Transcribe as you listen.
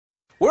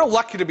We're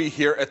lucky to be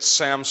here at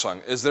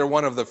Samsung, as they're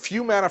one of the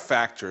few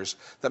manufacturers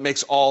that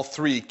makes all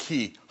three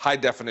key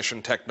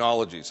high-definition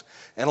technologies.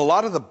 And a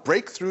lot of the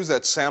breakthroughs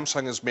that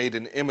Samsung has made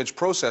in image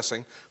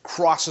processing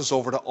crosses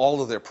over to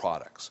all of their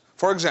products.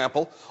 For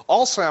example,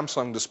 all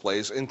Samsung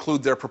displays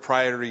include their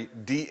proprietary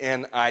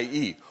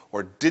DNIE,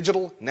 or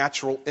Digital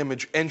Natural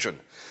Image Engine.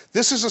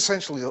 This is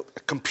essentially a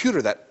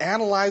computer that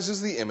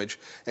analyzes the image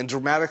and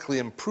dramatically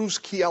improves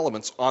key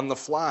elements on the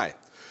fly.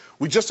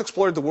 We just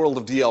explored the world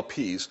of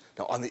DLPs.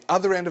 Now, on the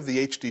other end of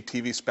the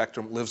HDTV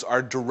spectrum lives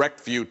our direct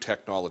view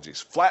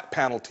technologies, flat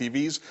panel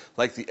TVs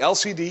like the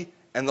LCD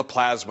and the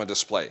plasma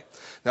display.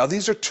 Now,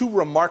 these are two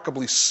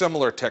remarkably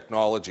similar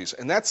technologies,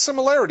 and that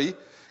similarity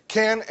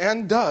can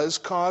and does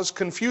cause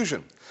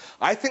confusion.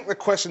 I think the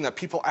question that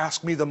people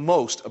ask me the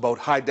most about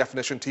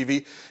high-definition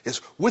TV is,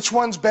 which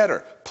one's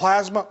better,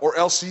 plasma or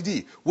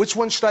LCD? Which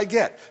one should I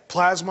get,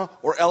 plasma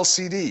or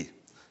LCD?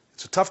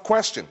 It's a tough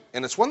question,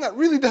 and it's one that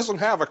really doesn't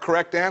have a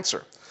correct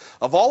answer.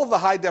 Of all of the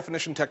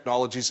high-definition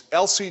technologies,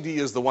 LCD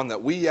is the one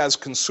that we as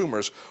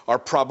consumers are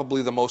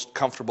probably the most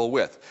comfortable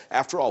with.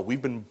 After all,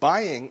 we've been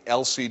buying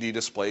LCD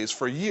displays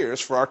for years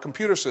for our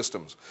computer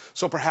systems,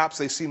 so perhaps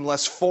they seem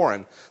less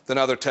foreign than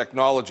other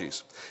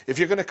technologies. If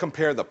you're going to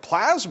compare the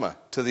plasma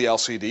to the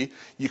LCD,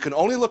 you can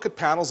only look at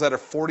panels that are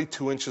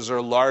 42 inches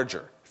or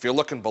larger. If you're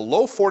looking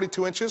below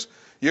 42 inches,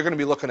 you're going to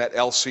be looking at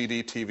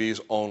LCD TVs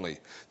only.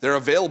 They're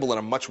available in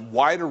a much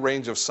wider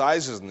range of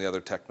sizes than the other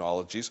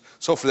technologies.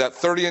 So for that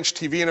 30-inch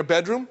TV in a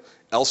bedroom,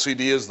 LCD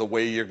is the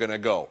way you're going to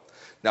go.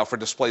 Now for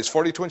displays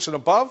 42 inches and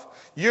above,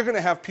 you're going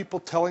to have people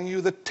telling you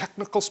the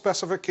technical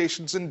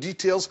specifications and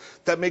details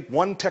that make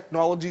one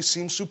technology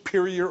seem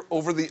superior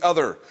over the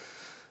other.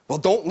 Well,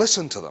 don't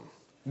listen to them.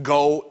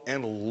 Go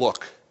and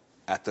look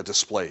at the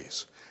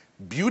displays.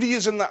 Beauty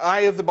is in the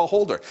eye of the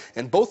beholder,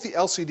 and both the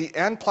LCD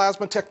and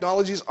plasma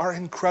technologies are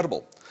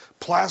incredible.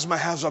 Plasma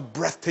has a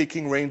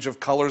breathtaking range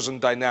of colors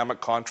and dynamic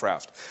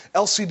contrast.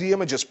 LCD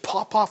images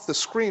pop off the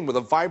screen with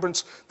a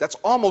vibrance that's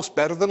almost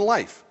better than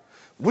life.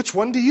 Which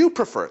one do you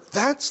prefer?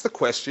 That's the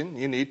question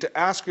you need to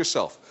ask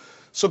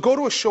yourself. So go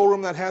to a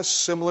showroom that has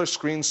similar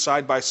screens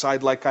side by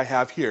side like I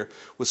have here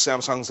with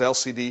Samsung's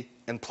LCD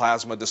and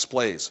plasma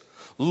displays.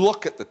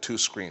 Look at the two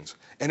screens,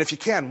 and if you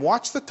can,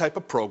 watch the type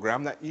of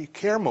program that you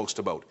care most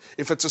about.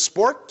 If it's a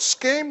sports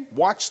game,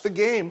 watch the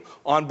game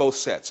on both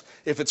sets.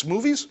 If it's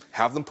movies,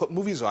 have them put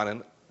movies on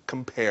and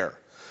compare.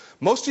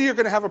 Most of you are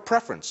going to have a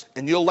preference,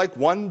 and you'll like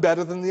one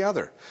better than the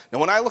other. Now,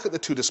 when I look at the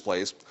two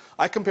displays,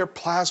 I compare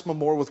plasma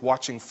more with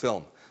watching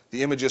film.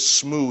 The image is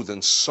smooth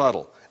and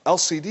subtle.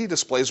 LCD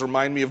displays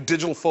remind me of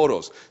digital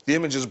photos. The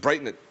image is bright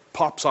and it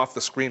pops off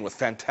the screen with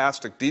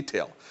fantastic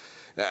detail.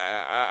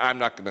 I'm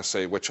not going to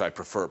say which I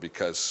prefer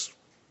because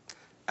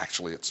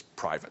actually it's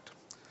private.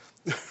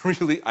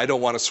 Really, I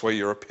don't want to sway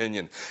your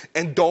opinion.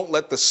 And don't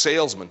let the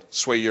salesman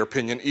sway your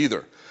opinion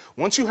either.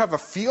 Once you have a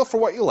feel for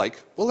what you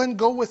like, well then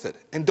go with it.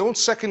 And don't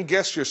second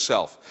guess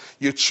yourself.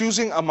 You're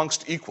choosing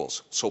amongst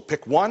equals. So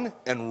pick one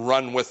and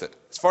run with it.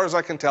 As far as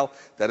I can tell,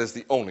 that is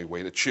the only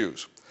way to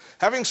choose.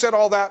 Having said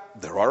all that,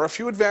 there are a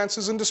few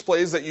advances in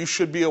displays that you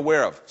should be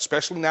aware of,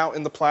 especially now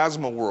in the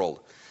plasma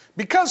world.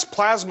 Because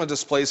plasma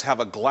displays have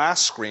a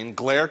glass screen,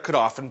 glare could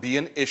often be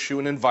an issue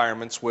in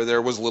environments where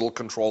there was little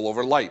control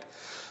over light.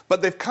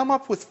 But they've come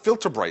up with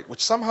Filter Bright,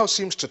 which somehow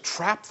seems to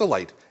trap the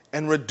light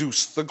and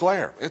reduce the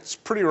glare. It's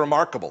pretty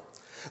remarkable.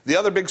 The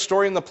other big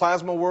story in the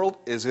plasma world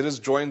is it has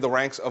joined the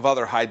ranks of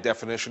other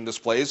high-definition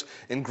displays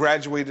and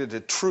graduated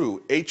to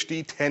true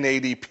HD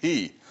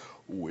 1080p.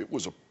 Ooh, it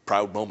was a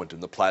proud moment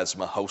in the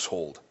plasma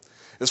household.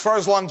 As far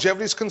as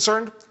longevity is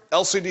concerned,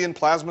 LCD and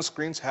plasma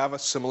screens have a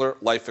similar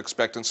life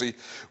expectancy,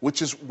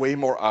 which is way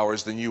more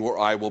hours than you or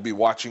I will be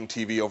watching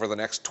TV over the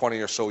next 20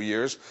 or so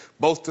years.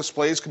 Both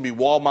displays can be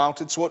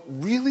wall-mounted, so it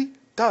really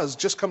does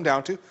just come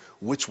down to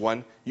which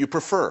one you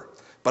prefer.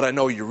 But I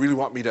know you really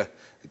want me to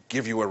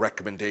give you a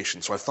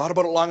recommendation, so I've thought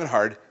about it long and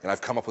hard, and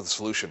I've come up with a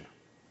solution.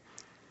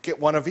 Get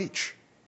one of each.